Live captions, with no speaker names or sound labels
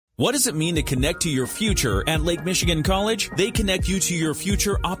What does it mean to connect to your future at Lake Michigan College? They connect you to your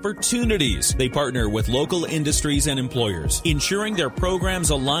future opportunities. They partner with local industries and employers, ensuring their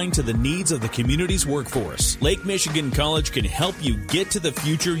programs align to the needs of the community's workforce. Lake Michigan College can help you get to the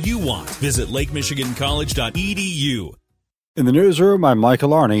future you want. Visit lakemichigancollege.edu. In the newsroom, I'm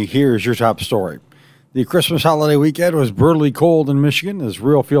Michael Arney. Here's your top story. The Christmas holiday weekend was brutally cold in Michigan as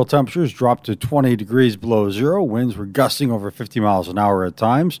real field temperatures dropped to 20 degrees below zero. Winds were gusting over 50 miles an hour at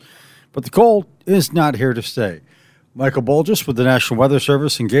times. But the cold is not here to stay. Michael Bolges with the National Weather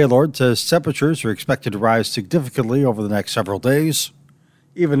Service in Gaylord says temperatures are expected to rise significantly over the next several days,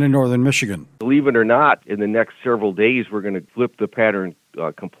 even in northern Michigan. Believe it or not, in the next several days, we're going to flip the pattern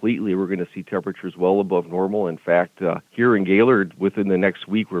completely. We're going to see temperatures well above normal. In fact, here in Gaylord, within the next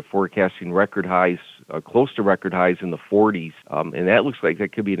week, we're forecasting record highs, close to record highs in the 40s. And that looks like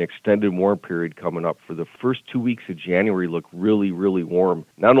that could be an extended warm period coming up. For the first 2 weeks of January look really, really warm,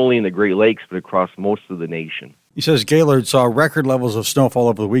 not only in the Great Lakes, but across most of the nation. He says Gaylord saw record levels of snowfall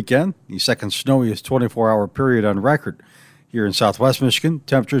over the weekend, the second snowiest 24-hour period on record. Here in southwest Michigan,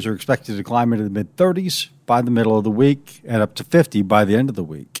 temperatures are expected to climb into the mid-30s by the middle of the week and up to 50 by the end of the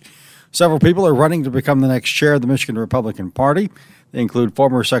week. Several people are running to become the next chair of the Michigan Republican Party. They include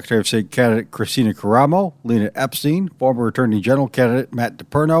former Secretary of State candidate Christina Caramo, Lena Epstein, former Attorney General candidate Matt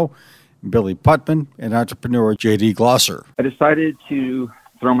DePerno, Billy Putman, and entrepreneur J.D. Glosser. I decided to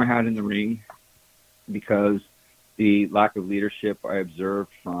throw my hat in the ring because the lack of leadership I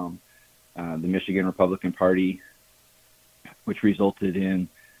observed from the Michigan Republican Party, which resulted in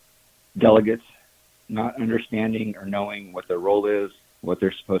delegates not understanding or knowing what their role is, what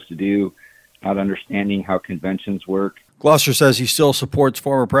they're supposed to do, not understanding how conventions work. Glosser says he still supports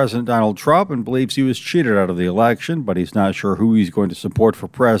former President Donald Trump and believes he was cheated out of the election, but he's not sure who he's going to support for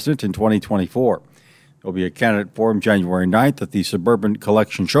president in 2024. There'll be a candidate forum January 9th at the Suburban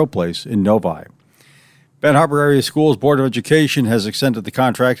Collection Showplace in Novi. Ben Harbor Area Schools Board of Education has extended the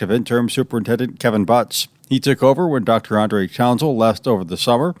contract of interim superintendent Kevin Butts. He took over when Dr. Andre Townsell left over the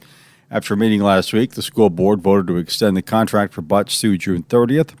summer. After a meeting last week, the school board voted to extend the contract for Butts through June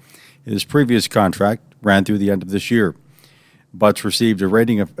 30th. His previous contract ran through the end of this year. Butts received a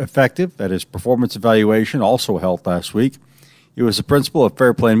rating of effective at his performance evaluation, also held last week. He was the principal of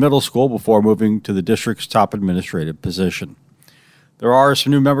Fairplain Middle School before moving to the district's top administrative position. There are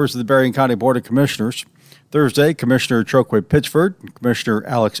some new members of the Berrien County Board of Commissioners. Thursday, Commissioner Chokwe Pitchford and Commissioner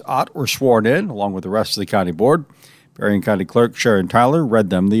Alex Ott were sworn in, along with the rest of the county board. Berrien County Clerk Sharon Tyler read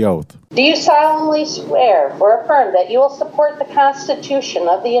them the oath. Do you solemnly swear or affirm that you will support the Constitution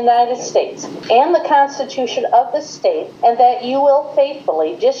of the United States and the Constitution of the state, and that you will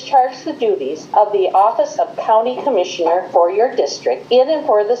faithfully discharge the duties of the office of County Commissioner for your district in and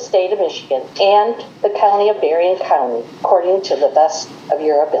for the state of Michigan and the county of Berrien County, according to the best of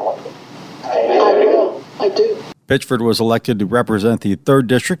your ability? I do. Pitchford was elected to represent the 3rd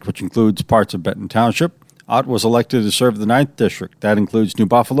District, which includes parts of Benton Township. Ott was elected to serve the 9th District. That includes New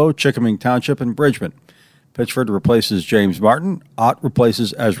Buffalo, Chickaming Township, and Bridgman. Pitchford replaces James Martin. Ott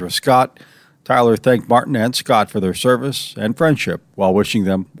replaces Ezra Scott. Tyler thanked Martin and Scott for their service and friendship while wishing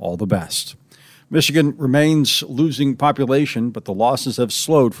them all the best. Michigan remains losing population, but the losses have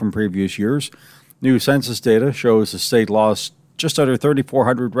slowed from previous years. New census data shows the state lost just under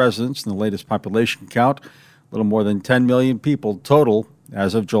 3,400 residents in the latest population count, a little more than 10 million people total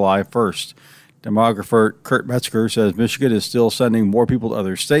as of July 1st. Demographer Kurt Metzger says Michigan is still sending more people to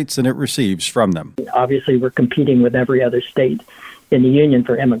other states than it receives from them. Obviously, we're competing with every other state in the union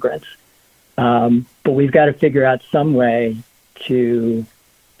for immigrants. But we've got to figure out some way to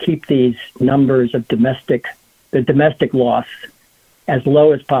keep these numbers of domestic loss as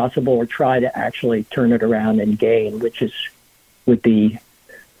low as possible, or try to actually turn it around and gain, which would be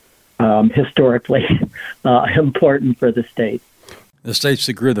historically important for the state. The states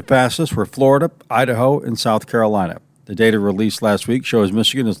that grew the fastest were Florida, Idaho, and South Carolina. The data released last week shows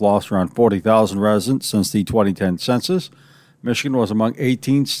Michigan has lost around 40,000 residents since the 2010 census. Michigan was among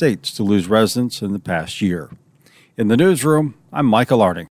 18 states to lose residents in the past year. In the newsroom, I'm Michael Arning.